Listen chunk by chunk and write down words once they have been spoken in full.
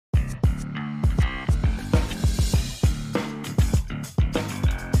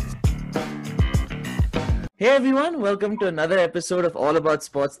Hey everyone, welcome to another episode of All About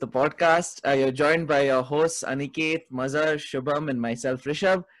Sports, the podcast. You're joined by your hosts Aniket, Mazhar, Shubham, and myself,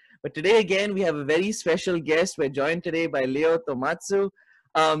 Rishabh. But today again, we have a very special guest. We're joined today by Leo Tomatsu.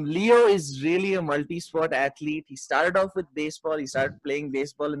 Leo is really a multi-sport athlete. He started off with baseball. He started playing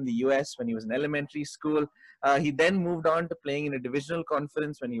baseball in the US when he was in elementary school. He then moved on to playing in a divisional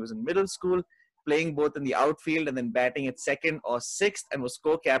conference when he was in middle school, playing both in the outfield and then batting at second or sixth, and was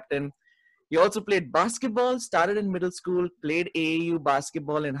co-captain. He also played basketball, started in middle school, played AAU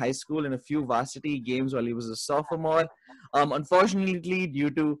basketball in high school in a few varsity games while he was a sophomore. Unfortunately, due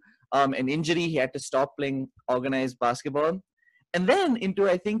to an injury, he had to stop playing organized basketball. And then into,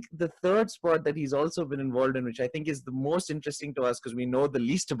 I think, the third sport that he's also been involved in, which I think is the most interesting to us because we know the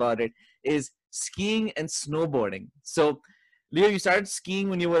least about it, is skiing and snowboarding. So, Leo, you started skiing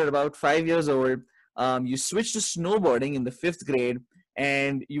when you were about 5 years old. You switched to snowboarding in the fifth grade,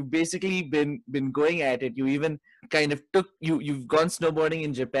 and you've basically been going at it. You even kind of you've gone snowboarding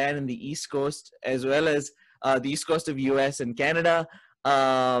in Japan and the East Coast, as well as the East Coast of US and Canada.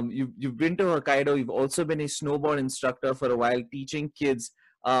 You've been to Hokkaido. You've also been a snowboard instructor for a while, teaching kids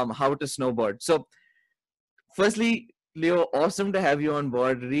how to snowboard. So firstly, Leo, awesome to have you on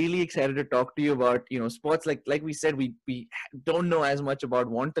board. Really excited to talk to you about sports. Like we said, we don't know as much about,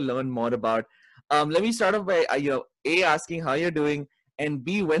 want to learn more about. Let me start off by A, asking how you're doing, and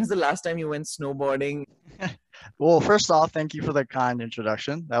B, when's the last time you went snowboarding? Well, first off, thank you for the kind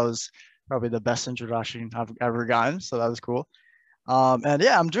introduction. That was probably the best introduction I've ever gotten, so that was cool. And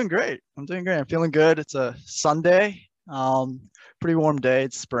yeah, I'm doing great. I'm doing great. I'm feeling good. It's a Sunday. Pretty warm day.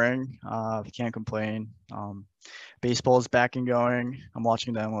 It's spring. Can't complain. Baseball is back and going. I'm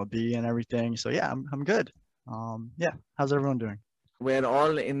watching the MLB and everything. So yeah, I'm good. Yeah, how's everyone doing? We're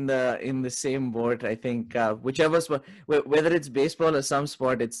all in the same boat. I think whichever sport, whether it's baseball or some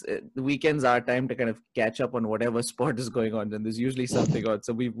sport, it's the weekends are time to kind of catch up on whatever sport is going on. And there's usually something on.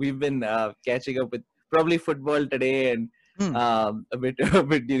 So we've been catching up with probably football today and Hmm. a bit a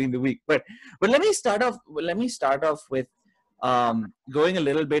bit during the week. But let me start off. Let me start off with going a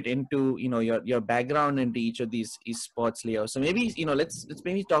little bit into your background into each of these sports, Leo. So maybe let's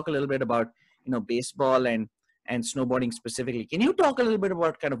maybe talk a little bit about baseball and snowboarding specifically. Can you talk a little bit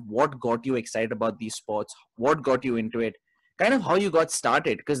about kind of what got you excited about these sports? What got you into it? Kind of how you got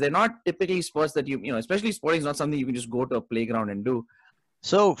started, because they're not typically sports that especially sporting is not something you can just go to a playground and do.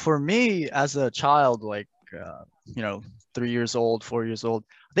 So for me, as a child, like you know, 3 years old, 4 years old,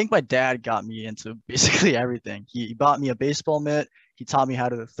 I think my dad got me into basically everything. He bought me a baseball mitt. He taught me how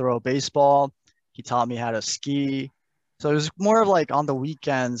to throw a baseball. He taught me how to ski. So it was more of like on the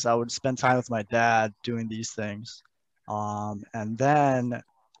weekends, I would spend time with my dad doing these things. And then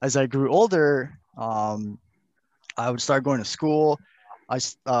as I grew older, I would start going to school. I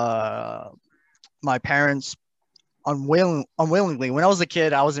My parents unwillingly. When I was a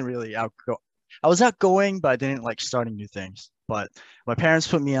kid, I wasn't really outgo. I was outgoing, but I didn't like starting new things. But my parents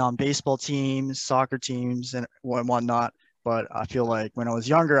put me on baseball teams, soccer teams, and whatnot. But I feel like when I was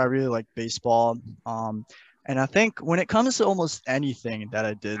younger, I really liked baseball. And I think when it comes to almost anything that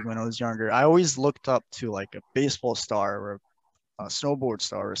I did when I was younger, I always looked up to like a baseball star or a snowboard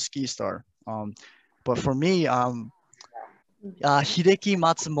star or a ski star. But for me, Hideki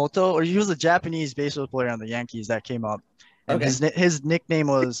Matsumoto, or he was a Japanese baseball player on the Yankees that came up, and Okay. his nickname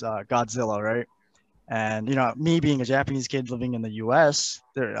was Godzilla, right? And me being a Japanese kid living in the U.S.,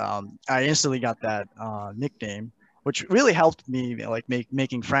 I instantly got that nickname, which really helped me like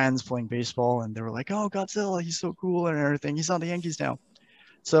making friends playing baseball, and they were like, "Oh, Godzilla, he's so cool and everything. He's on the Yankees now."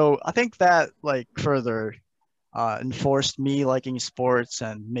 So I think that like further enforced me liking sports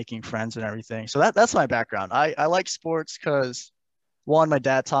and making friends and everything. So that's my background. I like sports because one, my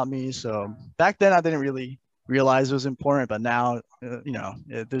dad taught me. So back then I didn't really realize it was important, but now,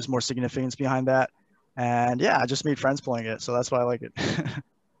 there's more significance behind that. And yeah, I just made friends playing it. So that's why I like it.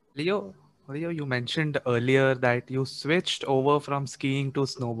 Leo, Leo, you mentioned earlier that you switched over from skiing to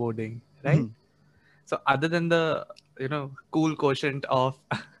snowboarding, right? So other than the cool quotient of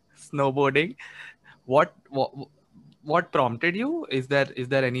snowboarding, what what what prompted you? Is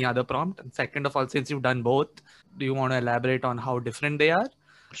there any other prompt? And second of all, since you've done both, do you want to elaborate on how different they are?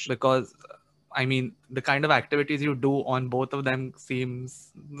 Because I mean, the kind of activities you do on both of them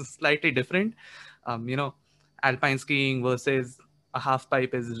seems slightly different. Um, you know, Alpine skiing versus a half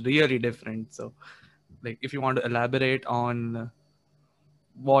pipe is really different. So, like, if you want to elaborate on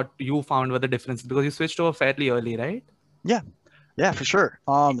what you found were the differences, because you switched over fairly early, right? Yeah, yeah, for sure.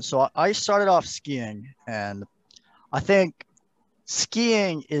 So I started off skiing, and I think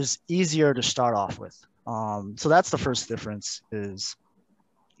skiing is easier to start off with. So that's the first difference is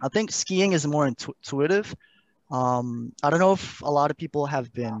I think skiing is more intuitive. I don't know if a lot of people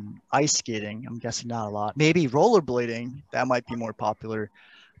have been ice skating. I'm guessing not a lot. Maybe rollerblading, that might be more popular.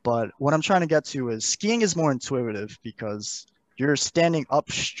 But what I'm trying to get to is skiing is more intuitive because you're standing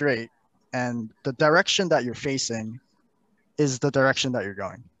up straight and the direction that you're facing is the direction that you're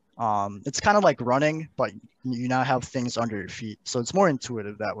going. It's kind of like running, but you now have things under your feet. So it's more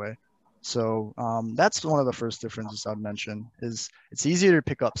intuitive that way. So that's one of the first differences I'd mention is it's easier to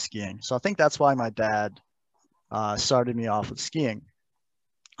pick up skiing. So I think that's why my dad started me off with skiing.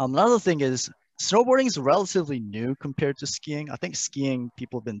 Another thing is snowboarding is relatively new compared to skiing. I think skiing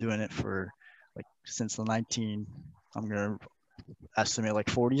people have been doing it for like since the 19. I'm gonna estimate like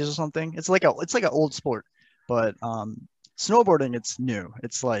 40s or something. It's like an old sport, but snowboarding it's new.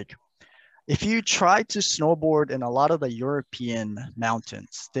 It's like if you try to snowboard in a lot of the European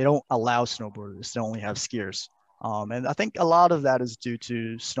mountains, they don't allow snowboarders. They only have skiers. And I think a lot of that is due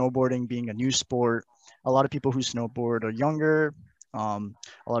to snowboarding being a new sport. A lot of people who snowboard are younger. A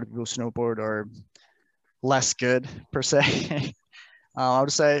lot of people who snowboard are less good per se. I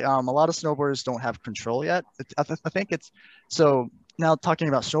would say a lot of snowboarders don't have control yet. I think it's so now talking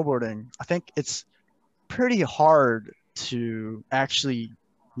about snowboarding, I think it's pretty hard to actually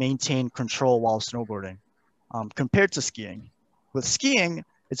maintain control while snowboarding compared to skiing. With skiing,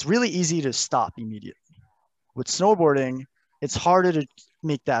 it's really easy to stop immediately. With snowboarding, it's harder to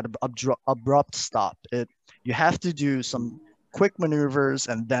make that abrupt stop. You have to do some quick maneuvers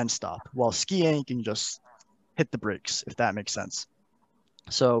and then stop. While skiing, you can just hit the brakes, if that makes sense.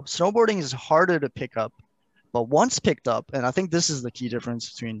 So snowboarding is harder to pick up, but once picked up, and I think this is the key difference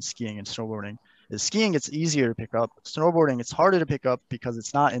between skiing and snowboarding, is skiing it's easier to pick up. Snowboarding it's harder to pick up because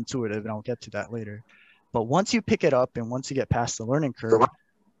it's not intuitive, and I'll get to that later. But once you pick it up and once you get past the learning curve,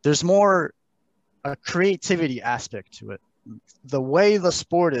 there's more a creativity aspect to it. The way the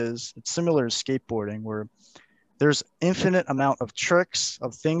sport is, it's similar to skateboarding where there's infinite amount of tricks,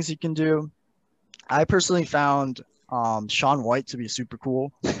 of things you can do. I personally found Shaun White to be super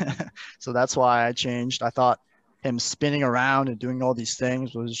cool. So that's why I changed. I thought him spinning around and doing all these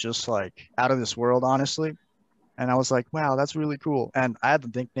things was just like out of this world, honestly. And I was like, wow, that's really cool. And I had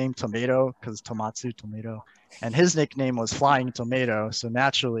the nickname Tomato because Tomatsu, tomato. And his nickname was Flying Tomato. So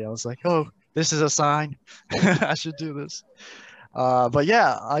naturally, I was like, oh, this is a sign. I should do this. But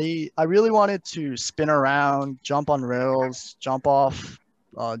yeah, I really wanted to spin around, jump on rails, jump off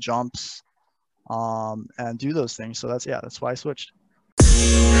jumps, and do those things. So that's why I switched.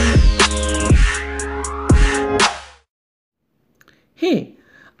 Hey,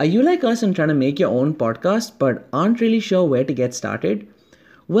 are you like us and trying to make your own podcast but aren't really sure where to get started?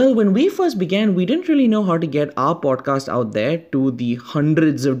 Well, when we first began, we didn't really know how to get our podcast out there to the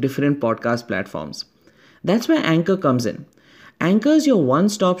hundreds of different podcast platforms. That's where Anchor comes in. Anchor is your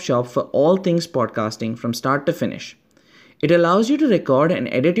one-stop shop for all things podcasting from start to finish. It allows you to record and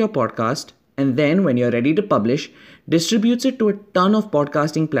edit your podcast, and then when you're ready to publish, distributes it to a ton of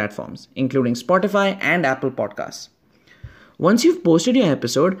podcasting platforms, including Spotify and Apple Podcasts. Once you've posted your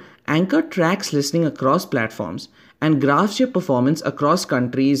episode, Anchor tracks listening across platforms and graphs your performance across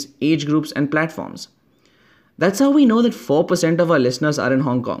countries, age groups, and platforms. That's how we know that 4% of our listeners are in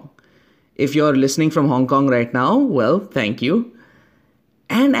Hong Kong. If you're listening from Hong Kong right now, well, thank you.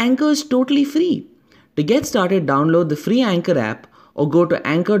 And Anchor is totally free. To get started, download the free Anchor app or go to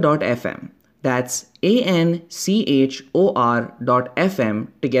anchor.fm. That's ANCHOR.fm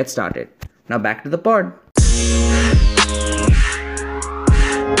to get started. Now back to the pod.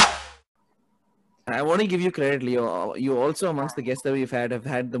 I want to give you credit, Leo. You also, amongst the guests that we've had, have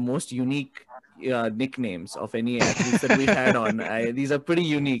had the most unique nicknames of any athletes that we've had on. These are pretty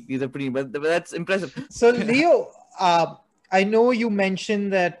unique. But that's impressive. So, Leo, I know you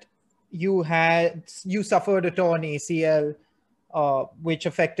mentioned that you suffered a torn ACL, which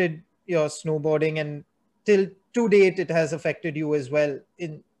affected your snowboarding, and till to date, it has affected you as well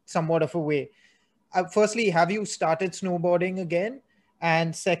in somewhat of a way. Firstly, have you started snowboarding again?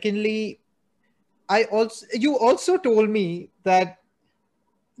 And secondly, you also told me that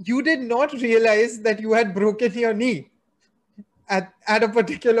you did not realize that you had broken your knee at a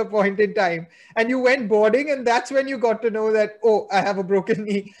particular point in time, and you went boarding, and that's when you got to know that, oh, I have a broken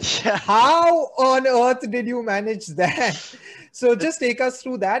knee. Yeah. How on earth did you manage that? So just take us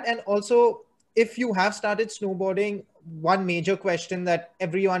through that. And also, if you have started snowboarding, one major question that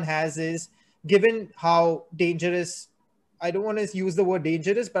everyone has is, given how dangerous, I don't want to use the word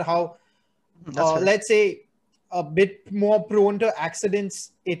dangerous, but how let's say a bit more prone to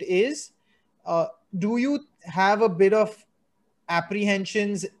accidents it is, do you have a bit of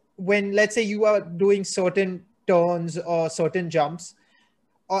apprehensions when, let's say, you are doing certain turns or certain jumps?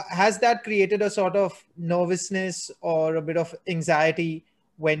 has that created a sort of nervousness or a bit of anxiety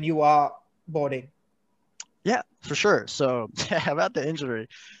when you are boarding? Yeah, for sure. So about the injury,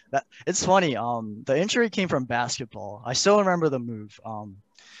 that it's funny. The injury came from basketball. I still remember the move.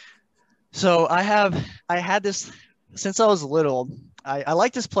 So I had this since I was little. I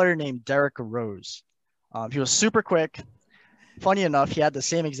like this player named Derrick Rose. He was super quick. Funny enough, he had the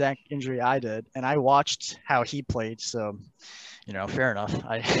same exact injury I did, and I watched how he played. So, fair enough.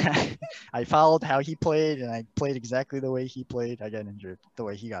 I I followed how he played, and I played exactly the way he played. I got injured the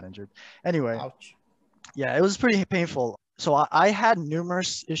way he got injured. Anyway, Ouch. yeah, it was pretty painful. So I had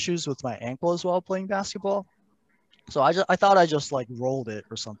numerous issues with my ankle as well playing basketball. So I thought I just like rolled it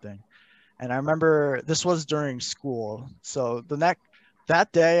or something. And I remember this was during school. So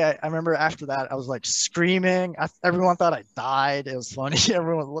that day, I remember after that, I was like screaming. Everyone thought I died. It was funny.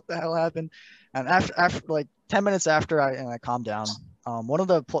 Everyone, what the hell happened? And after like 10 minutes after I calmed down, one of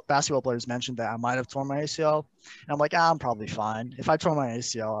the basketball players mentioned that I might have torn my ACL. And I'm like, I'm probably fine. If I tore my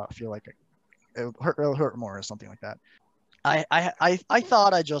ACL, I feel like it'll hurt more or something like that. I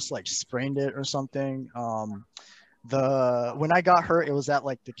thought I just like sprained it or something. When I got hurt, it was at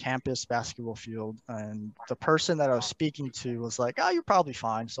like the campus basketball field, and the person that I was speaking to was like, "Oh, you're probably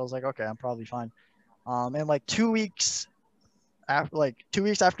fine." So I was like, "Okay, I'm probably fine." And like 2 weeks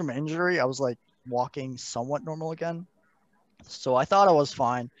after my injury, I was like walking somewhat normal again. So I thought I was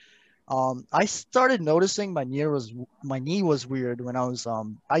fine. I started noticing my knee was weird when I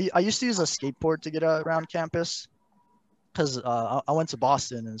used to use a skateboard to get around campus because I went to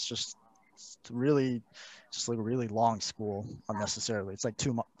Boston and it's really just like a really long school unnecessarily. It's like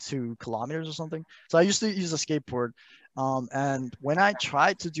 2 kilometers or something. So I used to use a skateboard. And when I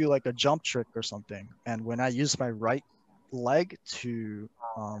tried to do like a jump trick or something, and when I used my right leg to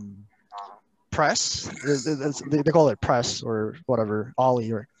press, they call it press or whatever,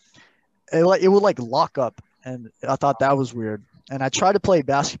 ollie, or it would like lock up. And I thought that was weird. And I tried to play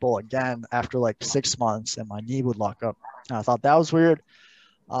basketball again after like 6 months, and my knee would lock up. And I thought that was weird.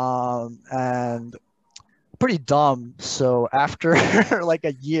 And pretty dumb. So after like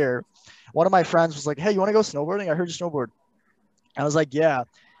a year, one of my friends was like, "Hey, you want to go snowboarding? I heard you snowboard." I was like, "Yeah."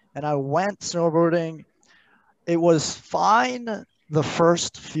 And I went snowboarding. It was fine the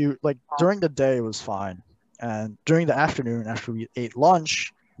first few, like during the day, it was fine. And during the afternoon, after we ate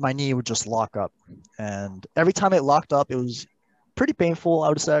lunch, my knee would just lock up. And every time it locked up, it was pretty painful, I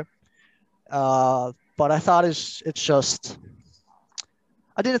would say. But I thought it's just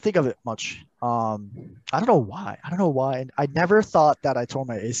I didn't think of it much. I don't know why. I don't know why. I never thought that I tore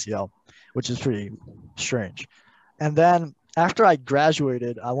my ACL, which is pretty strange. And then after I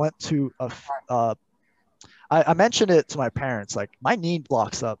graduated, I went to I mentioned it to my parents, like my knee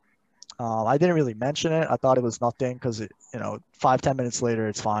locks up. I didn't really mention it. I thought it was nothing because 5-10 minutes later,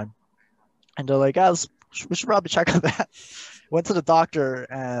 it's fine. And they're like, guys, we should probably check on that. Went to the doctor,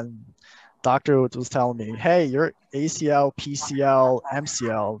 and doctor was telling me, hey, your ACL, PCL,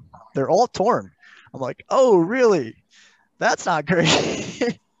 MCL, they're all torn. I'm like, oh, really? That's not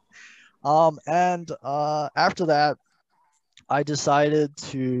great. And after that, I decided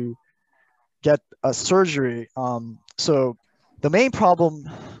to get a surgery. So the main problem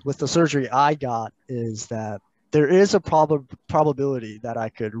with the surgery I got is that there is a probability that I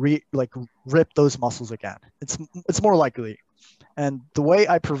could rip those muscles again. It's more likely. And the way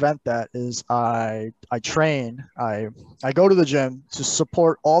I prevent that is I train, I go to the gym to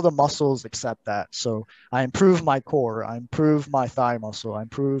support all the muscles except that. So I improve my core, I improve my thigh muscle, I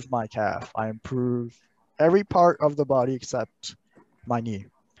improve my calf, I improve every part of the body except my knee.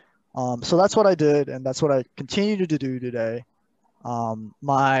 So that's what I did, and that's what I continue to do today.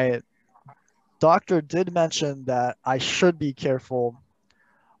 My doctor did mention that I should be careful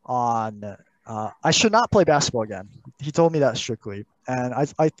on I should not play basketball again. He told me that strictly. And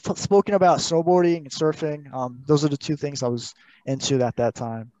I've spoken about snowboarding and surfing. Those are the two things I was into at that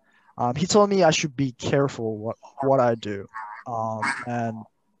time. He told me I should be careful what I do. And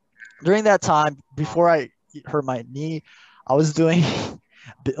during that time, before I hurt my knee, I was doing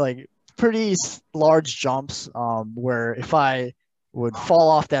like pretty large jumps where if I would fall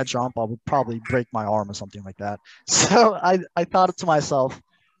off that jump, I would probably break my arm or something like that. So I thought to myself,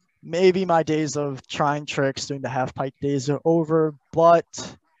 maybe my days of trying tricks doing the half pipe days are over,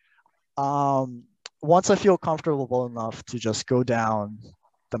 but um, once I feel comfortable enough to just go down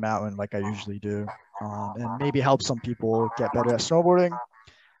the mountain like I usually do, and maybe help some people get better at snowboarding,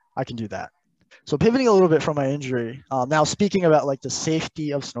 I can do that. So pivoting a little bit from my injury, now speaking about like the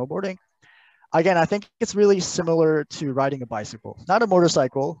safety of snowboarding, again, I think it's really similar to riding a bicycle, not a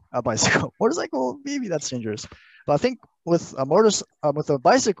motorcycle, a bicycle. Motorcycle, maybe that's dangerous, but I think with with a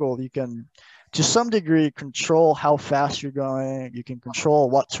bicycle, you can to some degree control how fast you're going. You can control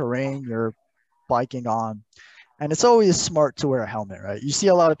what terrain you're biking on, and it's always smart to wear a helmet, right? You see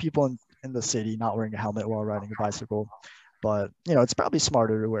a lot of people in the city not wearing a helmet while riding a bicycle, but it's probably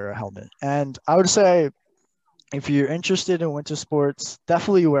smarter to wear a helmet. And I would say if you're interested in winter sports,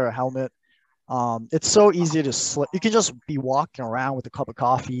 definitely wear a helmet. It's so easy to slip. You can just be walking around with a cup of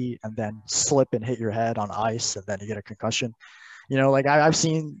coffee and then slip and hit your head on ice, and then you get a concussion. Like I've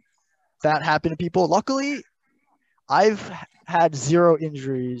seen that happen to people. Luckily, I've had zero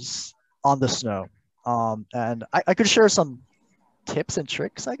injuries on the snow. And I could share some tips and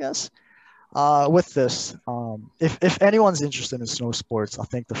tricks, I guess, with this. If anyone's interested in snow sports, I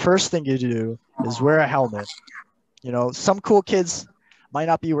think the first thing you do is wear a helmet. Some cool kids might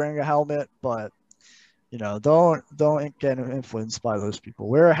not be wearing a helmet, but don't get influenced by those people.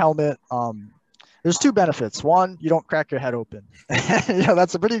 Wear a helmet. There's two benefits. One, you don't crack your head open.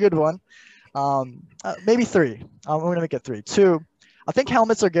 That's a pretty good one. Maybe three. I'm gonna make it three. Two, I think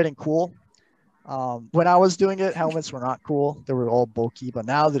helmets are getting cool. When I was doing it, helmets were not cool. They were all bulky, but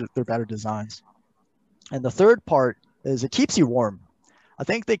now they're better designs. And the third part is it keeps you warm. I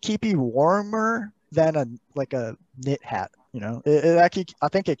think they keep you warmer than a knit hat. I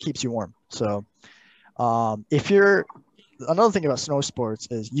think it keeps you warm. So if you're another thing about snow sports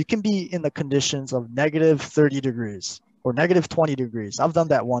is you can be in the conditions of negative 30 degrees or negative 20 degrees. I've done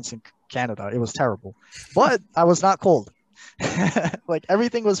that once in Canada. It was terrible, but I was not cold. Like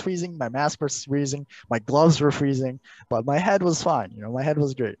everything was freezing. My mask was freezing. My gloves were freezing, but my head was fine. My head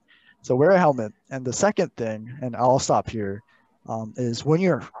was great. So wear a helmet. And the second thing, and I'll stop here, is when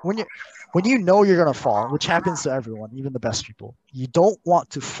you know you're gonna fall, which happens to everyone, even the best people. You don't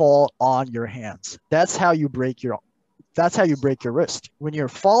want to fall on your hands. That's how you break your wrist. When you're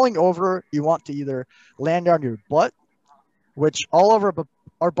falling over, you want to either land on your butt, which all over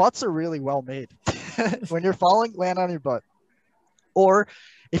our butts are really well made. When you're falling, land on your butt. Or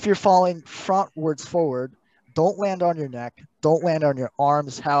if you're falling frontwards forward, don't land on your neck. Don't land on your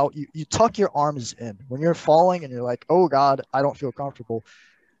arms. How you tuck your arms in. When you're falling and you're like, oh God, I don't feel comfortable.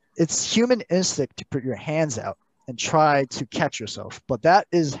 It's human instinct to put your hands out and try to catch yourself. But that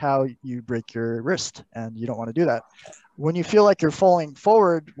is how you break your wrist. And you don't want to do that. When you feel like you're falling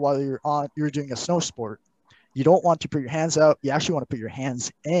forward while you're doing a snow sport, you don't want to put your hands out. You actually want to put your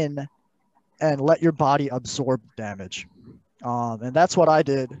hands in and let your body absorb damage. And that's what I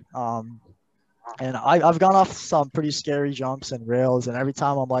did. And I've gone off some pretty scary jumps and rails, and every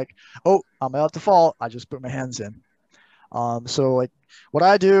time I'm like, oh, I'm about to fall, I just put my hands in. So like what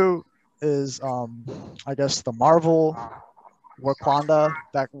I do is, I guess the Marvel Wakanda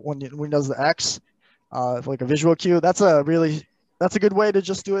back when does the X, like a visual cue. That's a good way to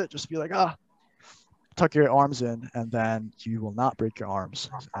just do it. Just be like, tuck your arms in, and then you will not break your arms.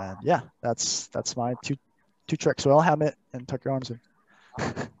 And yeah, that's my two tricks. Wear a helmet and tuck your arms in.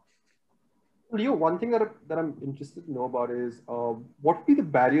 Leo, one thing that I'm interested to know about is what would be the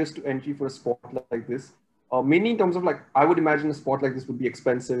barriers to entry for a sport like this? Mainly in terms of I would imagine a sport like this would be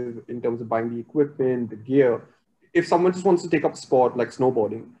expensive in terms of buying the equipment, the gear. If someone just wants to take up a sport like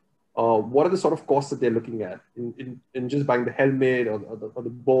snowboarding, what are the sort of costs that they're looking at in just buying the helmet or the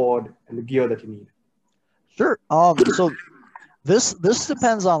board and the gear that you need? Sure. So this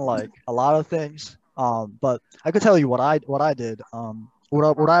depends on a lot of things. But I could tell you what I did.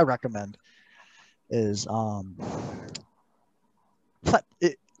 What I recommend is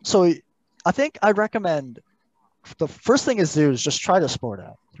so I think I recommend the first thing is just try the sport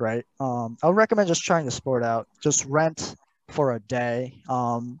out, right? I would recommend just trying the sport out. Just rent for a day.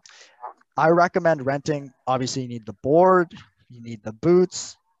 I recommend renting. Obviously, you need the board, you need the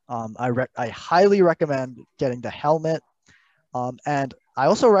boots. I highly recommend getting the helmet, and I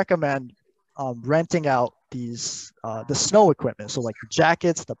also recommend renting out the snow equipment. So like the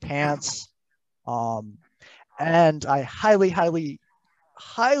jackets, the pants, and I highly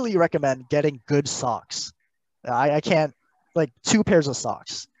recommend getting good socks. I can't two pairs of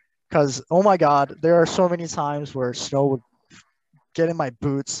socks, because oh my God, there are so many times where snow would get in my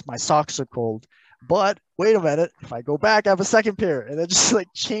boots, my socks are cold. But wait a minute, if I go back, I have a second pair, and it just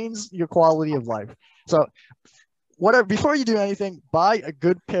change your quality of life. So before you do anything, buy a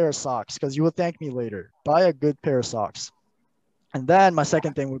good pair of socks, because you will thank me later. Buy a good pair of socks. And then my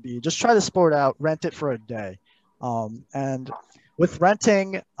second thing would be just try the sport out, rent it for a day. And with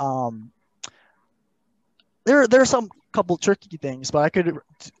renting, there are some couple tricky things, but I could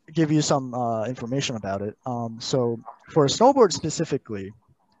give you some information about it. So for a snowboard specifically,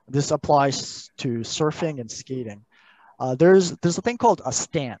 this applies to surfing and skating. There's a thing called a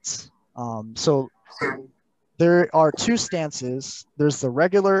stance. So there are two stances. There's the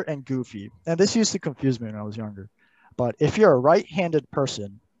regular and goofy. And this used to confuse me when I was younger. But if you're a right-handed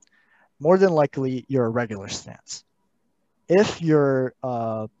person, more than likely you're a regular stance. If you're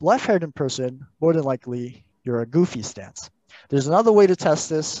a left-handed person, more than likely you're a goofy stance. There's another way to test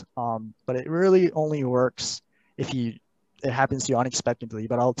this, but it really only works if it happens to you unexpectedly.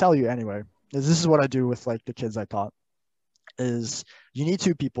 But I'll tell you anyway. This is what I do with like the kids I taught. Is you need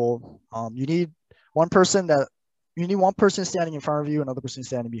two people. You need one person standing in front of you, another person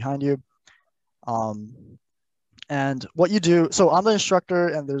standing behind you. And what you do, so I'm the instructor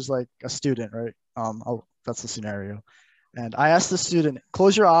and there's like a student, right? That's the scenario. And I asked the student,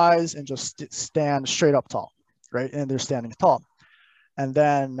 close your eyes and just stand straight up tall, right? And they're standing tall. And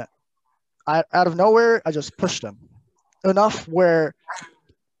then out of nowhere, I just pushed them enough where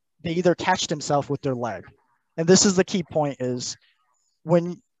they either catch themselves with their leg. And this is the key point is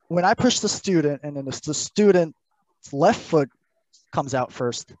when I push the student and then the student's left foot comes out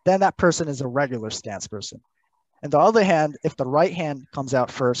first, then that person is a regular stance person. And the other hand, if the right hand comes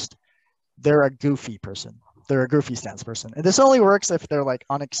out first, they're a goofy person. They're a goofy stance person. And this only works if they're like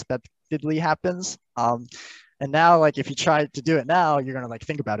unexpectedly happens. And now, like if you try to do it now, you're gonna like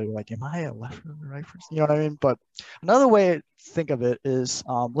think about it. Like, am I a left or right person? You know what I mean? But another way to think of it is,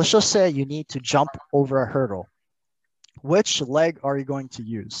 let's just say you need to jump over a hurdle. Which leg are you going to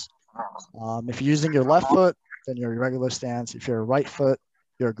use? If you're using your left foot, then you're a regular stance. If you're a right foot,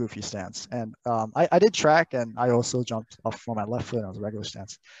 you're a goofy stance. And I did track and I also jumped off on my left foot and I was a regular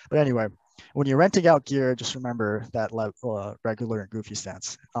stance. But anyway, when you're renting out gear, just remember that regular and goofy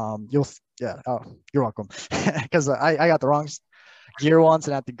stance. You're welcome. Because I got the wrong gear once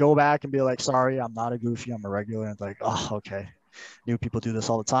and I had to go back and be like, sorry, I'm not a goofy, I'm a regular. And it's like, oh, okay. New people do this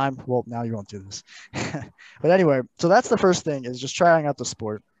all the time. Well, now you won't do this. But anyway, so that's the first thing is just trying out the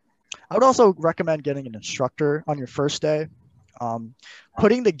sport. I would also recommend getting an instructor on your first day.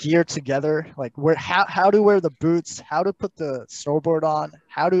 Putting the gear together, like how to wear the boots, how to put the snowboard on,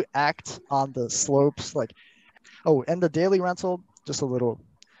 how to act on the slopes, like, oh, and the daily rental, just a little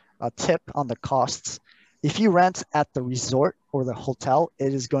tip on the costs. If you rent at the resort or the hotel,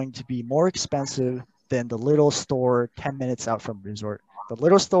 it is going to be more expensive than the little store 10 minutes out from the resort. The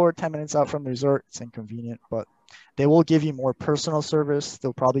little store 10 minutes out from the resort, it's inconvenient, but they will give you more personal service.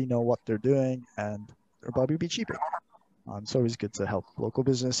 They'll probably know what they're doing and it'll probably be cheaper. It's always good to help local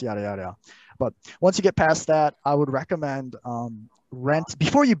business, yada, yada, yada. But once you get past that, I would recommend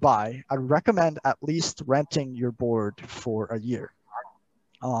before you buy, I'd recommend at least renting your board for a year.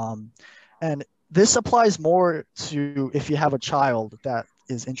 And this applies more to if you have a child that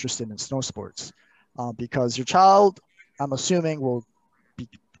is interested in snow sports, because your child, I'm assuming, will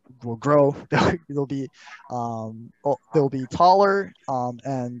grow. They'll be taller,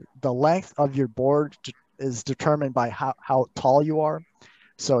 and the length of your board is determined by how tall you are.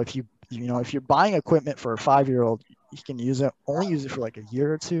 So if if you're buying equipment for a 5-year-old, you can only use it for like a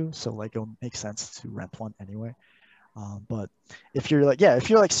year or two. So like it'll make sense to rent one anyway. But if you're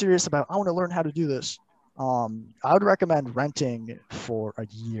like serious about, I want to learn how to do this, I would recommend renting for a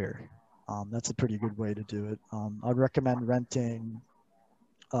year. That's a pretty good way to do it. I'd recommend renting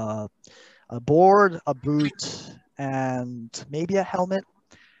a board, a boot, and maybe a helmet.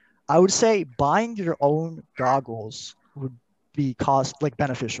 I would say buying your own goggles would be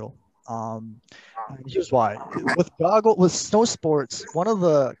beneficial. And here's why. With snow sports, one of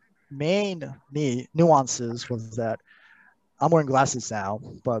the main nuances was that I'm wearing glasses now,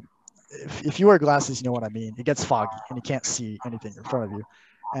 but if you wear glasses, you know what I mean. It gets foggy and you can't see anything in front of you.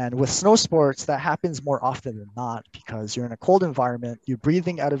 And with snow sports, that happens more often than not because you're in a cold environment, you're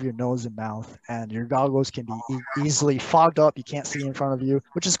breathing out of your nose and mouth, and your goggles can be easily fogged up. You can't see in front of you,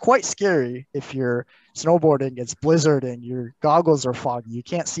 which is quite scary if you're snowboarding, it's blizzarding, your goggles are foggy, you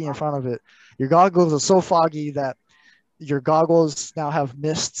can't see in front of it. Your goggles are so foggy that your goggles now have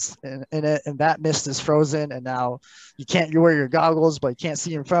mists in it, and that mist is frozen, and now you wear your goggles, but you can't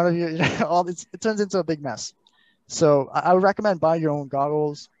see in front of you. It turns into a big mess. So I would recommend buying your own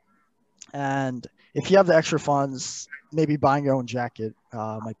goggles, and if you have the extra funds, maybe buying your own jacket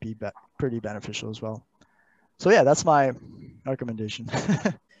might be pretty beneficial as well. So yeah, that's my recommendation.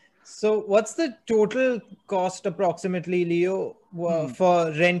 So what's the total cost approximately, Leo,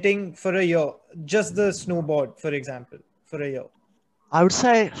 for renting for a year? Just the snowboard, for example, for a year. I would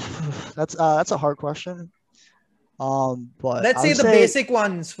say that's a hard question. But let's say the basic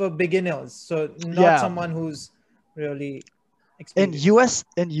ones for beginners. So not someone who's really experienced.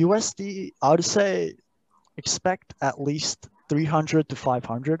 In USD, I would say expect at least 300 to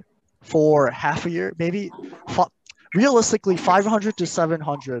 500 for half a year, maybe. Realistically, 500 to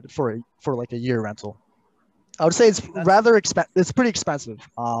 700 for like a year rental. I would say it's That's- rather expensive. It's pretty expensive.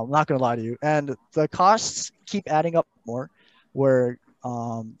 I'm not gonna lie to you, and the costs keep adding up more. Where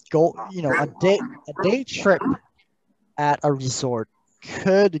a day trip at a resort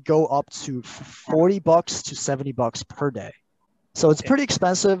could go up to $40 to $70 per day. So it's Okay. pretty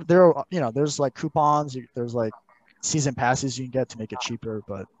expensive. There's like coupons. There's like season passes you can get to make it cheaper,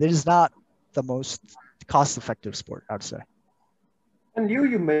 but it is not the most cost-effective sport, I would say. And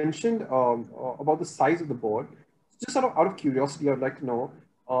you mentioned about the size of the board. Just out of curiosity, I'd like to know,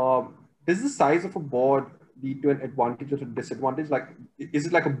 does the size of a board lead to an advantage or a disadvantage? Like, is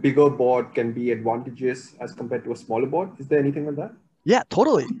it like a bigger board can be advantageous as compared to a smaller board? Is there anything like that? Yeah,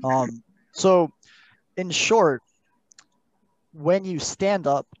 totally. So in short, when you stand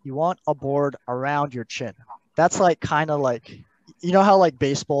up, you want a board around your chin. That's like kind of like how like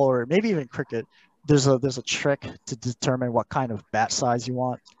baseball or maybe even cricket, there's a trick to determine what kind of bat size you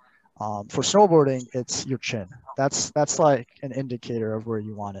want. For snowboarding, it's your chin. That's like an indicator of where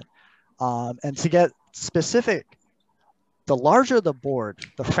you want it. And to get specific, the larger the board,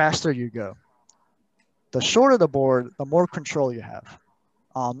 the faster you go. The shorter the board, the more control you have.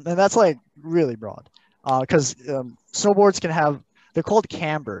 And that's like really broad because snowboards can have, they're called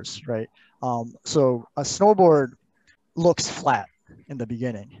cambers, right? So a snowboard looks flat in the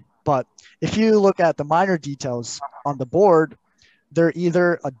beginning, but if you look at the minor details on the board, they're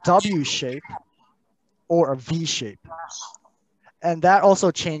either a W shape or a V shape. And that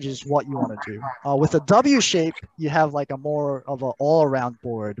also changes what you want to do. With a W shape, you have like a more of an all-around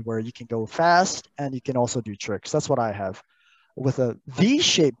board where you can go fast and you can also do tricks. That's what I have. With a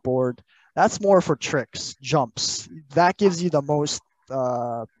V-shaped board, that's more for tricks, jumps. That gives you the most,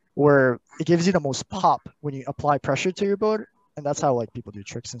 where it gives you the most pop when you apply pressure to your board, and that's how like people do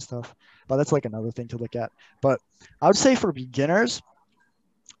tricks and stuff. But that's like another thing to look at. But I would say for beginners,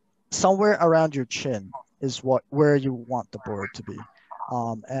 somewhere around your chin is where you want the board to be.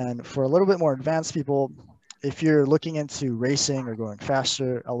 And for a little bit more advanced people, if you're looking into racing or going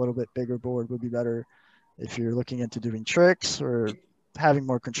faster, a little bit bigger board would be better. If you're looking into doing tricks or having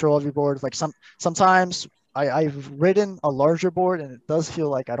more control of your board, like sometimes I've ridden a larger board and it does feel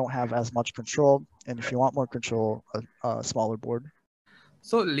like I don't have as much control. And if you want more control, a smaller board.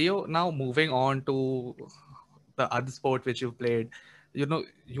 So Leo, now moving on to the other sport which you've played,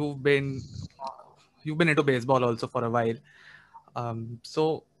 you've been into baseball also for a while.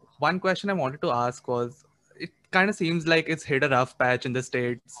 So one question I wanted to ask was, it kind of seems like it's hit a rough patch in the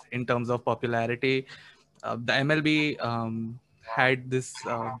States in terms of popularity. The MLB had this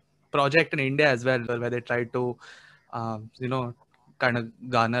project in India as well, where they tried to, you know, kind of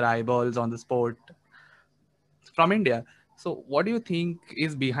garner eyeballs on the sport from India. So, what do you think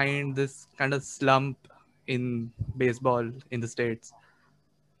is behind this kind of slump in baseball in the States?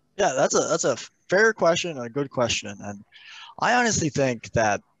 Yeah, that's a fair question and a good question. And I honestly think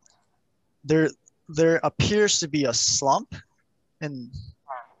that there there appears to be a slump in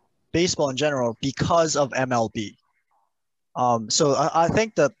baseball in general because of MLB. So I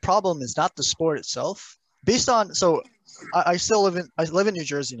think the problem is not the sport itself. Based on so I live in New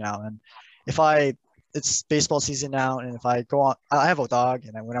Jersey now, and if I it's baseball season now, and if I go on, I have a dog,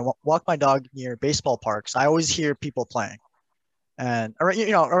 and when I walk my dog near baseball parks, I always hear people playing, and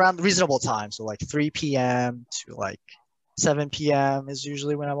around reasonable time, so like 3 p.m. to like 7 p.m. is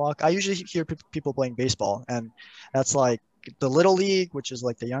usually when I walk. I usually hear people playing baseball, and that's like the little league, which is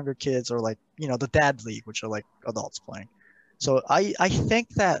like the younger kids, or like the dad league, which are like adults playing. So I think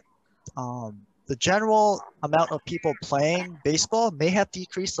that the general amount of people playing baseball may have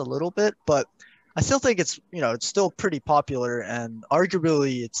decreased a little bit, but I still think it's still pretty popular, and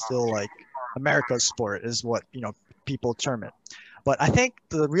arguably it's still like America's sport is what people term it. But I think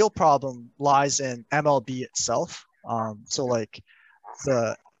the real problem lies in MLB itself. So like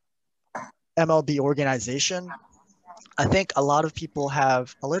the MLB organization, I think a lot of people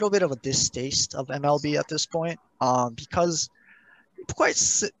have a little bit of a distaste of MLB at this point, because quite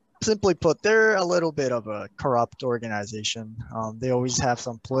simply put, they're a little bit of a corrupt organization. They always have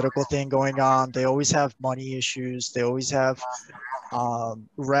some political thing going on. They always have money issues. They always have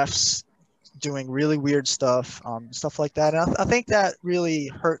refs doing really weird stuff like that. And I think that really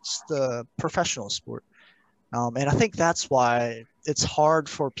hurts the professional sport. And I think that's why it's hard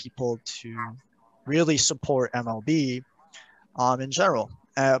for people to really support MLB in general.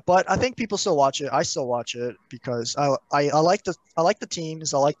 But I think people still watch it. I still watch it because I like the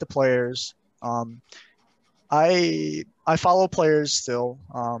teams. I like the players. I follow players still.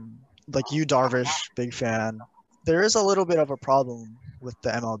 Like you, Darvish, big fan. There is a little bit of a problem with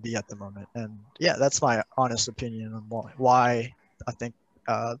the MLB at the moment, and yeah, that's my honest opinion on why I think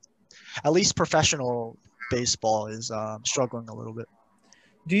at least professional baseball is struggling a little bit.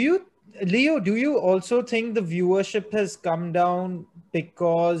 Do you, Leo, do you also think the viewership has come down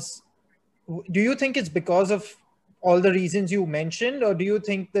because, do you think it's because of all the reasons you mentioned, or do you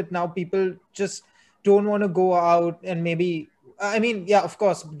think that now people just don't want to go out and maybe, I mean, yeah, of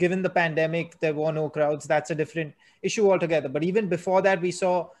course, given the pandemic, there were no crowds. That's a different issue altogether. But even before that,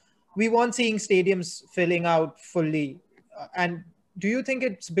 we weren't seeing stadiums filling out fully. And do you think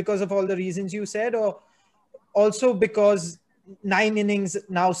it's because of all the reasons you said, or also because 9 innings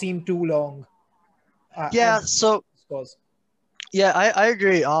now seem too long? Yeah, And so scores. yeah, I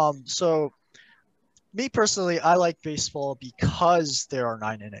agree. So me personally, I like baseball because there are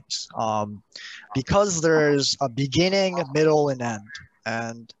 9 innings. Because there's a beginning, middle, and end.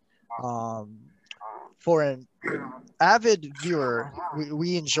 And um, for an avid viewer,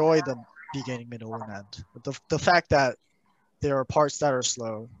 we enjoy the beginning, middle, and end. The fact that there are parts that are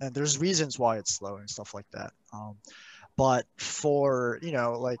slow, and there's reasons why it's slow and stuff like that. But for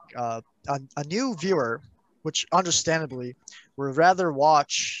like a new viewer, which understandably would rather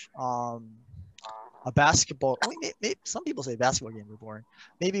watch a basketball. I mean, some people say basketball games are boring.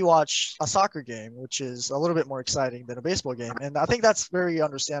 Maybe watch a soccer game, which is a little bit more exciting than a baseball game, and I think that's very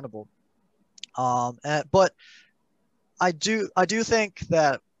understandable. But I do think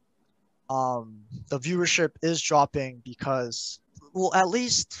that the viewership is dropping because, well, at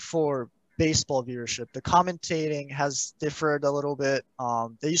least for baseball viewership, the commentating has differed a little bit.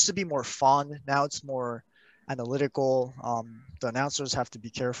 They used to be more fun. Now it's more analytical. The announcers have to be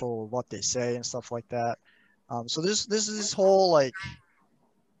careful with what they say and stuff like that. So there's this whole like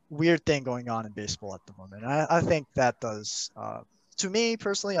weird thing going on in baseball at the moment. I think that does, to me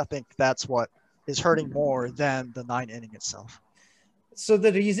personally, I think that's what is hurting more than the 9 inning itself. So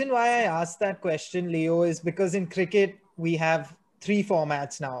the reason why I asked that question, Leo, is because in cricket we have three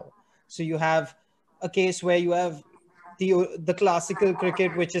formats now. So you have a case where you have the classical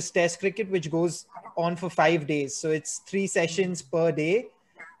cricket, which is Test cricket, which goes on for 5 days. So it's 3 sessions per day,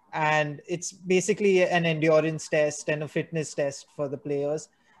 and it's basically an endurance test and a fitness test for the players.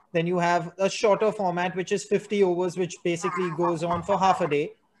 Then you have a shorter format, which is 50 overs, which basically goes on for half a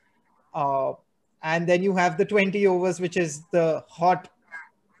day. Uh, and then you have the 20 overs, which is the hot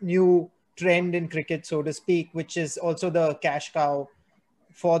new trend in cricket, so to speak, which is also the cash cow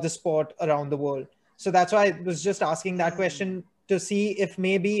for the sport around the world. So that's why I was just asking that question to see if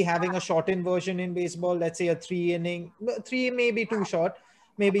maybe having a shortened version in baseball, let's say a 3 inning, three maybe too short,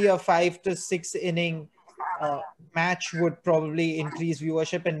 maybe a 5 to 6 inning match would probably increase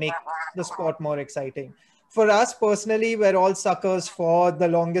viewership and make the sport more exciting. For us personally, we're all suckers for the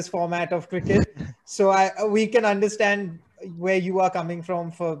longest format of cricket. So we can understand where you are coming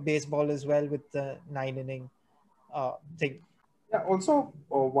from for baseball as well with the 9 inning thing. Yeah, also,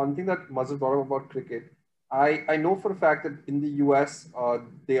 one thing that Mazhar brought up about cricket, I know for a fact that in the US,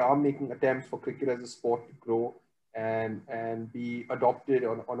 they are making attempts for cricket as a sport to grow and be adopted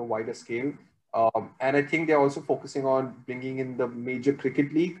on a wider scale. And I think they're also focusing on bringing in the major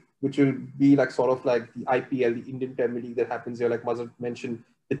cricket league, which will be like sort of like the IPL, the Indian Premier League that happens here, like Mazhar mentioned,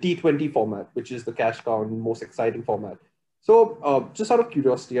 the T20 format, which is the cash cow and most exciting format. So, just out of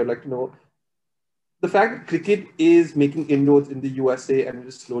curiosity, I'd like to know the fact that cricket is making inroads in the USA and it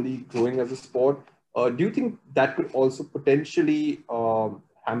is slowly growing as a sport. Do you think that could also potentially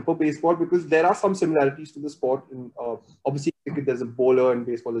hamper baseball? Because there are some similarities to the sport. In obviously, cricket there's a bowler and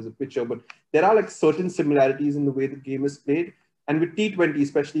baseball there's a pitcher, but there are like certain similarities in the way the game is played. And with T20,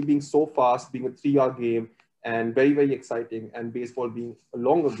 especially being so fast, being a 3 hour game and very, very exciting, and baseball being a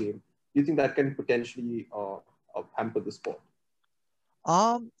longer game, do you think that can potentially hamper the sport?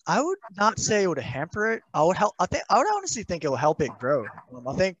 I would not say it would hamper it. I would help. I would honestly think it will help it grow.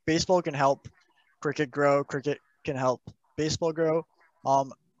 I think baseball can help cricket grow. Cricket can help baseball grow.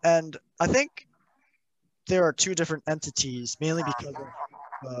 And I think there are two different entities, mainly because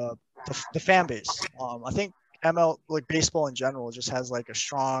of the fan base. I think ML, like baseball in general, just has like a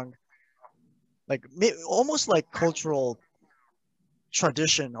strong, like almost like cultural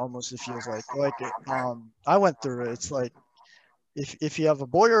tradition. Almost it feels like it. I went through it. It's like if you have a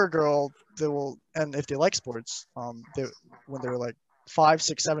boy or a girl, they will, and if they like sports, they when they're like 5,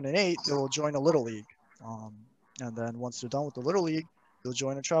 6, 7, and 8, they will join a little league, and then once they're done with the little league, they'll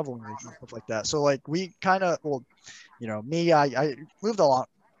join a traveling league and stuff like that. So like we kind of, well, me, I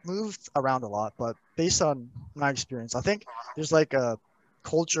moved around a lot, but based on my experience, I think there's like a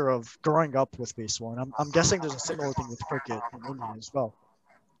culture of growing up with baseball, and I'm guessing there's a similar thing with cricket in India as well.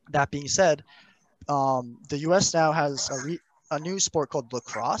 That being said, the U.S. now has a new sport called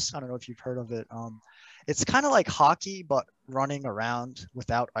lacrosse. I don't know if you've heard of it. It's kind of like hockey, but running around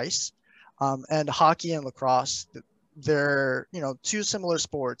without ice. And hockey and lacrosse, they're, two similar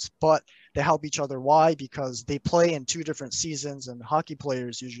sports, but they help each other. Why? Because they play in 2 different seasons, and hockey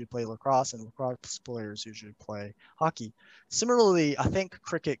players usually play lacrosse and lacrosse players usually play hockey. Similarly, I think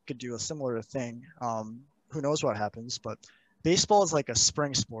cricket could do a similar thing. Who knows what happens, but baseball is like a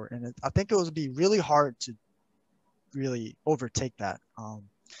spring sport, and I think it would be really hard to really overtake that.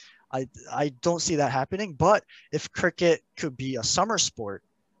 I don't see that happening, but if cricket could be a summer sport,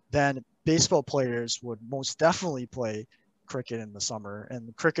 then baseball players would most definitely play cricket in the summer,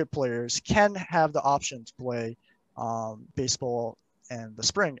 and cricket players can have the option to play baseball in the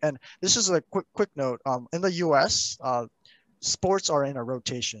spring. And this is a quick note. In the U.S., sports are in a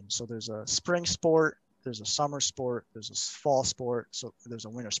rotation. So there's a spring sport, there's a summer sport, there's a fall sport, so there's a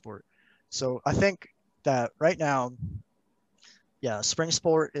winter sport. So I think that right now, yeah, spring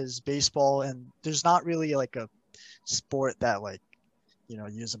sport is baseball, and there's not really like a sport that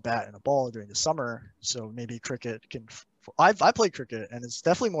use a bat and a ball during the summer. So maybe cricket can. I play cricket, and it's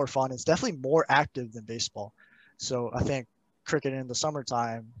definitely more fun. It's definitely more active than baseball. So I think cricket in the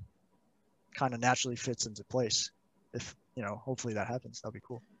summertime kind of naturally fits into place. If hopefully that happens, that'd be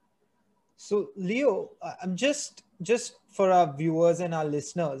cool. So Leo, I'm just for our viewers and our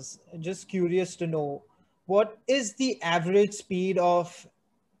listeners, just curious to know, what is the average speed of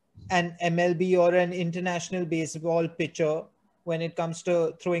an MLB or an international baseball pitcher when it comes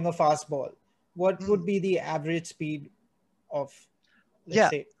to throwing a fastball? What would be the average speed of,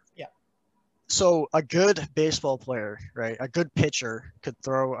 let's say, yeah. So a good baseball player, right? A good pitcher could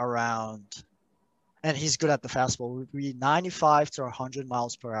throw around, and he's good at the fastball, would be 95 to 100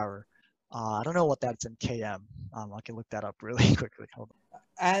 miles per hour. I don't know what that's in km. I can look that up really quickly. Hold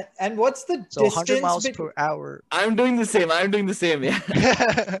on. And what's the So distance 100 miles per hour. I'm doing the same.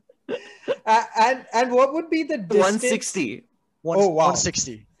 Yeah. And what would be the distance? 160. Oh, wow.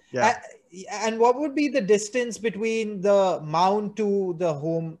 160. Yeah. And what would be the distance between the mound to the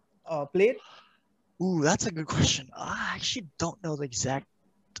home plate? Ooh, that's a good question. I actually don't know the exact.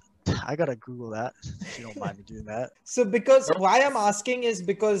 I gotta Google that if you don't mind me doing that. So because why I'm asking is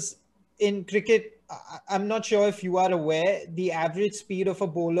because in cricket, I'm not sure if you are aware, the average speed of a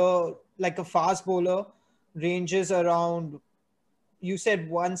bowler, like a fast bowler, ranges around, you said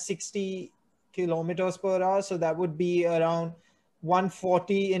 160 kilometers per hour. So that would be around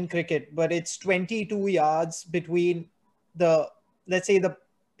 140 in cricket, but it's 22 yards between let's say the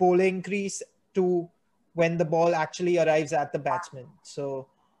bowling crease to when the ball actually arrives at the batsman. So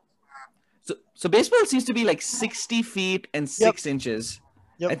baseball seems to be like 60 feet and 6 inches.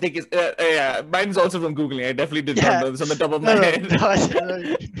 Yep. I think it's yeah. Mine's also from Googling. I definitely did not know this on the top of my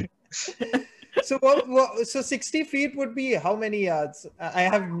head. So 60 feet would be how many yards? I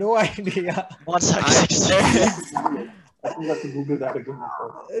have no idea. 160. I think I have to Google that again.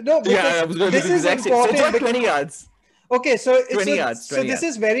 No, I was going to do the exact same. So it's like 20 yards. Okay, so 20 yards. This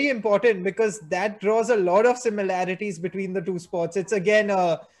is very important because that draws a lot of similarities between the two sports. It's again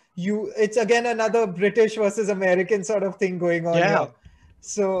another British versus American sort of thing going on here.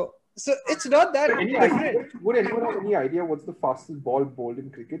 So it's not that different. Would anyone have any idea what's the fastest ball bowled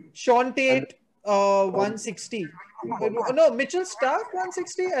in cricket? Sean Tate, 160. No, Mitchell Stark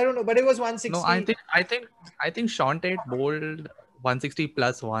 160. I don't know, but it was 160. No, I think Sean Tate bowled 160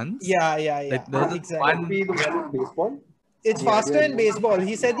 plus once. Yeah. Exactly. One be the one in baseball. It's faster in baseball.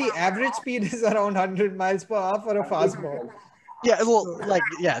 He said the average speed is around 100 miles per hour for a fastball. Yeah, well,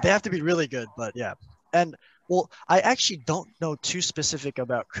 they have to be really good, but yeah. And well, I actually don't know too specific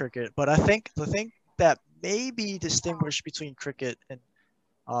about cricket, but I think the thing that may be distinguished between cricket and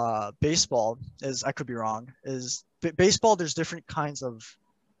baseball is, I could be wrong, is baseball, there's different kinds of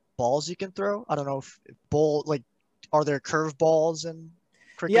balls you can throw. I don't know if are there curve balls in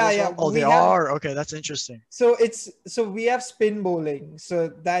cricket? Yeah. Oh, they are? Okay, that's interesting. So we have spin bowling. So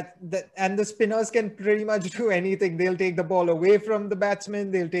that and the spinners can pretty much do anything. They'll take the ball away from the batsman.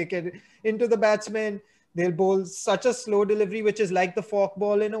 They'll take it into the batsman. They'll bowl such a slow delivery, which is like the fork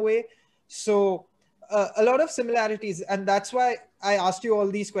ball in a way. So a lot of similarities. And that's why I asked you all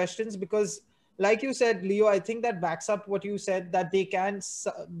these questions, because like you said, Leo, I think that backs up what you said, that they can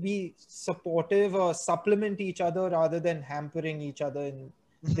be supportive or supplement each other rather than hampering each other in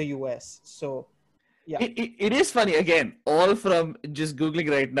the US. So yeah, it is funny, again, all from just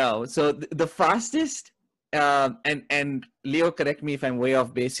Googling right now. So the fastest, and Leo, correct me if I'm way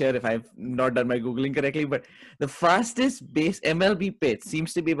off base here, if I've not done my Googling correctly, but the fastest base MLB pitch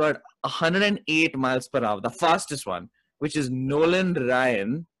seems to be about 108 miles per hour, the fastest one, which is Nolan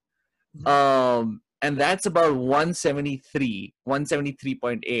Ryan. And that's about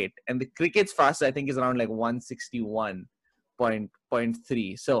 173.8. And the cricket's fastest, I think, is around like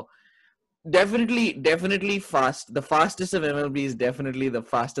 161.3. So Definitely fast. The fastest of MLB is definitely the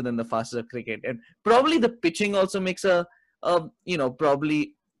faster than the fastest of cricket, and probably the pitching also makes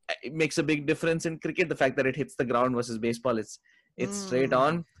probably it makes a big difference in cricket. The fact that it hits the ground versus baseball, it's straight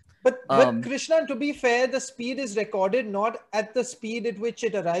on. But Krishna, to be fair, the speed is recorded not at the speed at which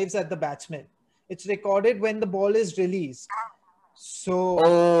it arrives at the batsman. It's recorded when the ball is released. So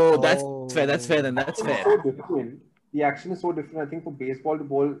Oh, that's fair. That's fair. Then that's It's fair. so different. The action is so different. I think for baseball, the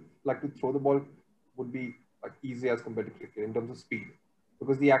ball, like to throw the ball, would be like easy as compared to cricket in terms of speed,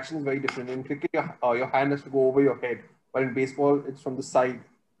 because the action is very different. In cricket, your hand has to go over your head, but in baseball, it's from the side.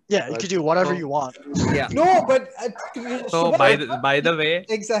 Yeah, you Right. could do whatever So- you want. Yeah. no, but So Shubham, by the way,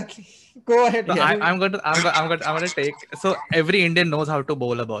 exactly. Go ahead. so Yeah. I'm going to I'm going to take. So every Indian knows how to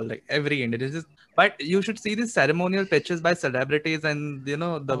bowl a ball. Like every Indian is just. But you should see these ceremonial pitches by celebrities and the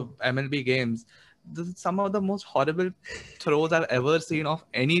MLB games. Some of the most horrible throws I've ever seen of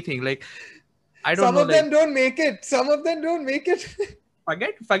anything. Like I don't Some know. of them don't make it. Some of them don't make it.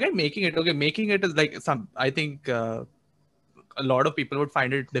 Forget making it. Okay, making it is like some. I think a lot of people would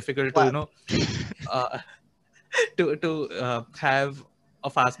find it difficult to uh, to have a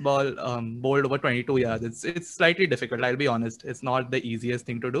fastball bowled over 22 yards. It's slightly difficult. I'll be honest. It's not the easiest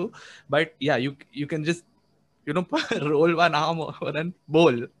thing to do, but yeah, you can just roll one arm over and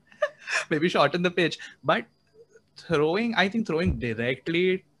bowl, maybe shorten the pitch. But I think throwing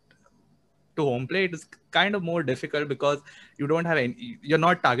directly to home plate is kind of more difficult because you don't have any. You're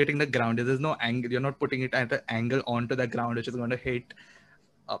not targeting the ground. There's no angle. You're not putting it at an angle onto the ground, which is going to hit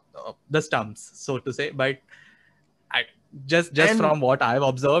the stumps, so to say. But I just And- from what I've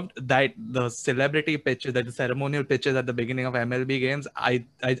observed, that the celebrity pitches, that the ceremonial pitches at the beginning of MLB games, I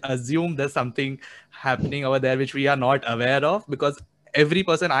assume there's something happening over there which we are not aware of, because every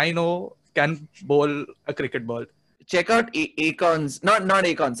person I know can bowl a cricket ball. Check out Akon's, not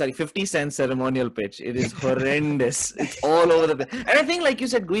Akon, sorry, 50 Cent ceremonial pitch. It is horrendous. It's all over the place. And I think, like you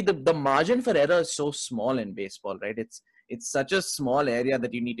said, Gui, the margin for error is so small in baseball, right? It's such a small area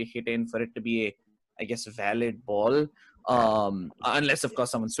that you need to hit in for it to be a, I guess, valid ball. Unless, of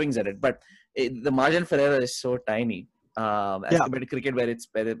course, someone swings at it. But the margin for error is so tiny as compared to cricket,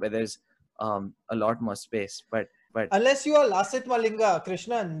 where there's a lot more space. But Unless you are Lasit Malinga,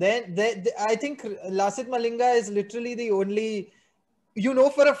 Krishnan, then I think Lasit Malinga is literally the only,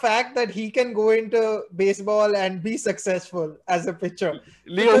 for a fact that he can go into baseball and be successful as a pitcher.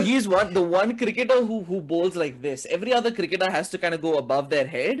 Leo, Because- he's the one cricketer who bowls like this. Every other cricketer has to kind of go above their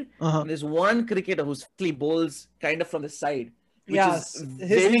head. And there's one cricketer who bowls kind of from the side, which is his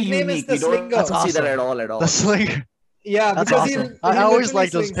very nickname is unique. the We don't Slinger. see that at all. The slinger. Yeah, That's because awesome. he I always literally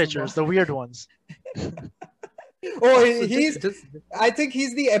like those slings the pictures, ball. the weird ones. Oh, So he's. just I think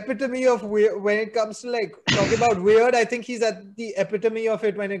he's the epitome of weird when it comes to like talking about weird. I think he's at the epitome of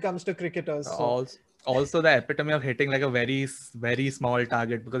it when it comes to cricketers. So. also the epitome of hitting like a very small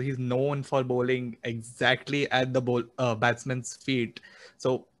target, because he's known for bowling exactly at the batsman's feet.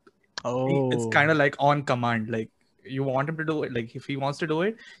 So it's kind of like on command. Like you want him to do it. Like if he wants to do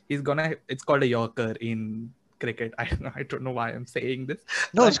it, it's called a yorker in cricket. I don't know why I'm saying this.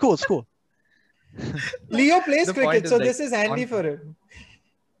 No, but it's cool. It's cool. Leo plays The point cricket, is, so like, this is handy for him.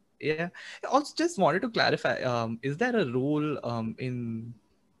 Yeah. Also, just wanted to clarify. Is there a rule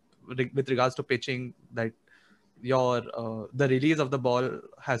with regards to pitching that the release of the ball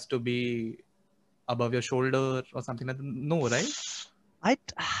has to be above your shoulder or something like that? No, right? I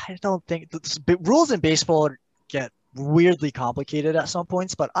don't think rules in baseball get weirdly complicated at some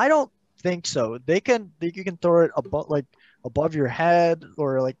points, but I don't think so. You can throw it above your head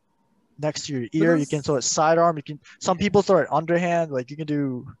or like next to your ear. You can throw it sidearm. Some people throw it underhand. Like you can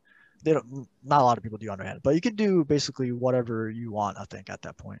do. Not a lot of people do underhand, but you can do basically whatever you want. I think at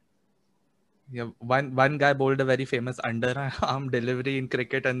that point. Yeah, one guy bowled a very famous underarm delivery in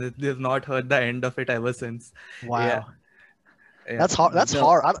cricket, and they've not heard the end of it ever since. Wow. Yeah. That's hard. That's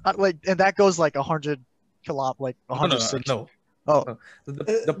hard. And that goes like 100 like 106. No. Oh, No.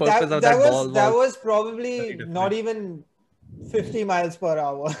 The purpose of that ball was probably not even 50 miles per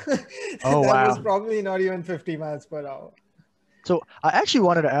hour. Oh, that wow. was probably not even 50 miles per hour. So I actually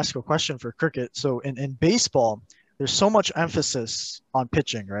wanted to ask a question for cricket. So in baseball, there's so much emphasis on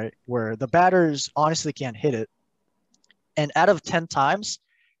pitching, right? Where the batters honestly can't hit it. And out of 10 times,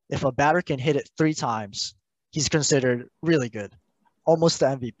 if a batter can hit it 3 times, he's considered really good. Almost the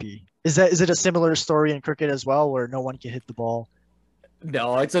MVP. Is it a similar story in cricket as well, where no one can hit the ball?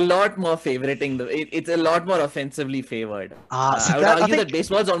 No, it's a lot more favoriting. It's a lot more offensively favored. So I would argue think that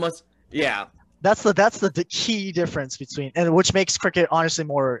baseball's almost that's the key difference between, and which makes cricket honestly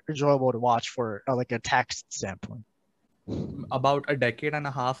more enjoyable to watch for like a tax standpoint. about a decade and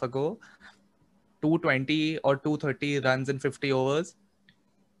a half ago, 220 or 230 runs in 50 overs,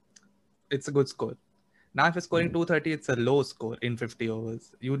 it's a good score. Now, if you're scoring 230, it's a low score in 50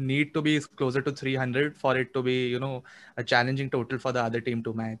 overs. You need to be closer to 300 for it to be, a challenging total for the other team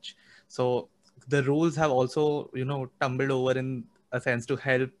to match. So the rules have also, tumbled over in a sense to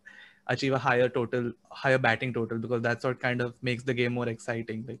help achieve a higher batting total, because that's what kind of makes the game more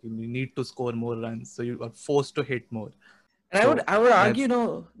exciting. Like, you need to score more runs, so you are forced to hit more. And So I would that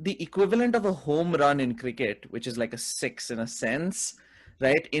argue, the equivalent of a home run in cricket, which is like a six in a sense,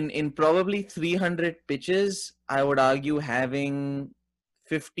 right? In probably 300 pitches, I would argue having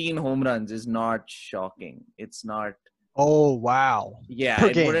 15 home runs is not shocking. It's not. Oh wow. Yeah, Per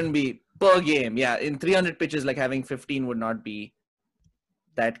it game. wouldn't be per game. Yeah, in 300 pitches, like having 15 would not be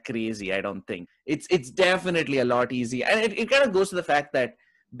that crazy. I don't think it's definitely a lot easier, and it kind of goes to the fact that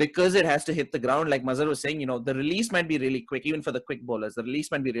because it has to hit the ground, like Mazhar was saying, the release might be really quick. Even for the quick bowlers, the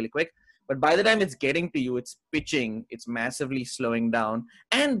release might be really quick, but by the time it's getting to you, it's pitching, it's massively slowing down,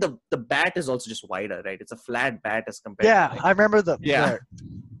 and the bat is also just wider, right? It's a flat bat as compared Yeah, to, like, I remember the yeah.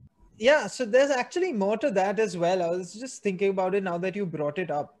 Yeah, so there's actually more to that as well. I was just thinking about it now that you brought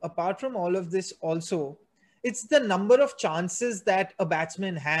it up. Apart from all of this, also, it's the number of chances that a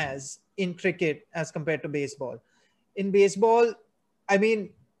batsman has in cricket as compared to baseball. In baseball, I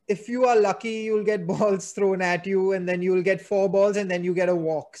mean, if you are lucky, you'll get balls thrown at you, and then you'll get 4 balls, and then you get a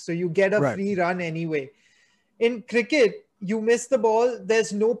walk. So you get a Right. free run anyway. In cricket, you miss the ball,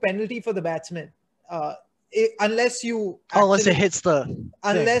 there's no penalty for the batsman. Unless you unless it actually hits the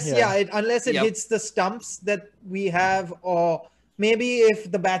unless thing, yeah. unless it Yep. hits the stumps that we have, or maybe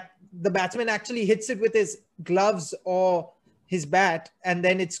if the batsman actually hits it with his gloves or his bat, and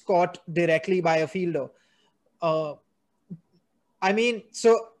then it's caught directly by a fielder. I mean,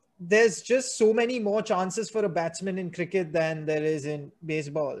 so there's just so many more chances for a batsman in cricket than there is in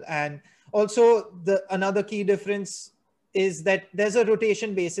baseball. And also, the another key difference is that there's a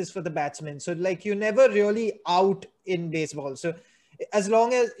rotation basis for the batsman. So, like, you're never really out in baseball. So, as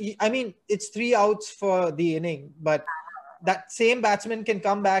long as, I mean, it's 3 outs for the inning, but that same batsman can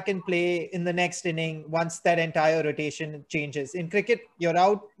come back and play in the next inning once that entire rotation changes. In cricket, you're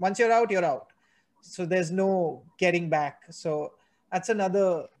out. Once you're out, you're out. So there's no getting back. So that's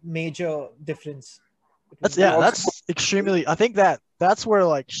another major difference. That's And also, that's extremely. I think that's where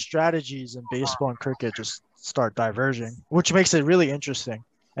like strategies in baseball and cricket just start diverging, which makes it really interesting.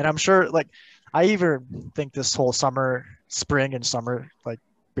 And I'm sure, like, I even think this whole spring and summer, like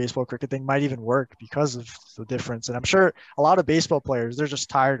baseball cricket thing might even work because of the difference. And I'm sure a lot of baseball players, they're just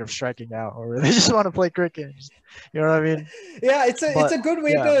tired of striking out, or they just want to play cricket. You know what I mean? Yeah, it's a good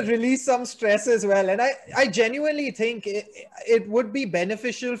way yeah. to release some stress as well. And I genuinely think it would be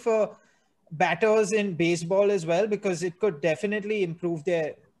beneficial for batters in baseball as well, because it could definitely improve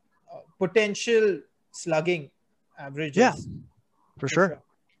their potential slugging averages. Yeah, for sure.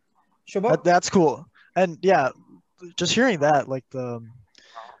 Shubha? That's cool. And yeah, just hearing that, like the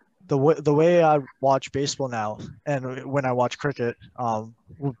way I watch baseball now and when I watch cricket,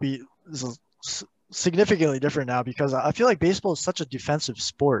 would be significantly different now, because I feel like baseball is such a defensive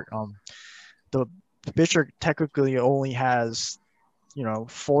sport. The pitcher technically only has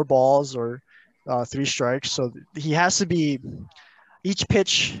 4 balls or 3 strikes, so he has to be, each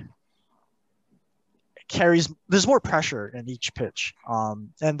pitch there's more pressure in each pitch,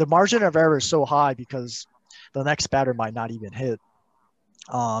 and the margin of error is so high because the next batter might not even hit.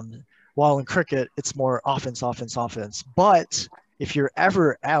 While in cricket, it's more offense, offense, offense. But if you're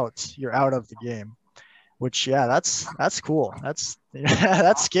ever out, you're out of the game. Which, yeah, that's cool. That's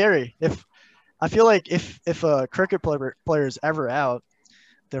that's scary. I feel like if a cricket player is ever out,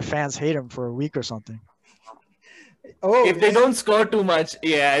 their fans hate him for a week or something. Oh, If they don't score too much,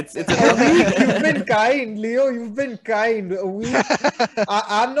 yeah, it's a a week. You've tough. been kind, Leo. You've been kind. A week.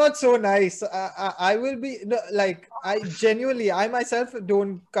 I'm not so nice. I will be like, I genuinely, I myself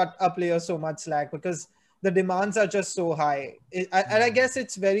don't cut a player so much slack because the demands are just so high. And I guess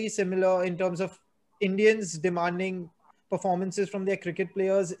it's very similar in terms of Indians demanding performances from their cricket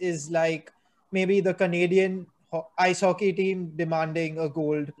players is like maybe the Canadian ice hockey team demanding a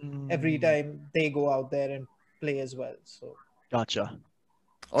gold every time they go out there and play as well. So Gotcha.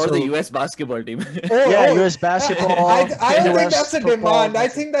 Or the US basketball team. US basketball. I don't think US that's a football, demand. I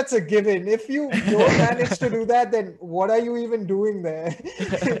think that's a given. If you don't manage to do that, then what are you even doing there?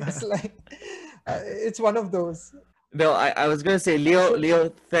 It's like, it's one of those. No, I was going to say, Leo,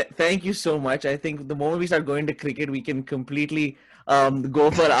 thank you so much. I think the moment we start going to cricket, we can completely go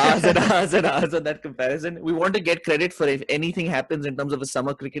for hours and hours and hours on that comparison. We want to get credit for if anything happens in terms of a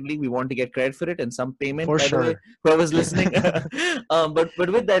summer cricket league. We want to get credit for it and some payment. For by the way, sure. whoever's listening. But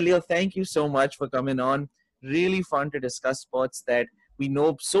with that, Leo, thank you so much for coming on. Really fun to discuss sports that we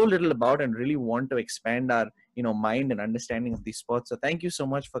know so little about and really want to expand our mind and understanding of these sports. So thank you so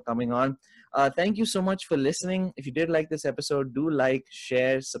much for coming on. Thank you so much for listening. If you did like this episode, do like,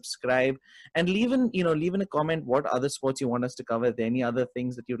 share, subscribe, and leave in a comment what other sports you want us to cover. If there are any other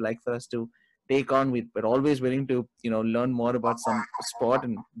things that you'd like for us to take on, we're always willing to learn more about some sport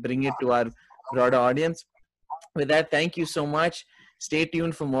and bring it to our broader audience. With that, thank you so much. Stay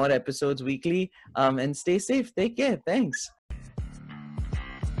tuned for more episodes weekly, and stay safe. Take care. Thanks.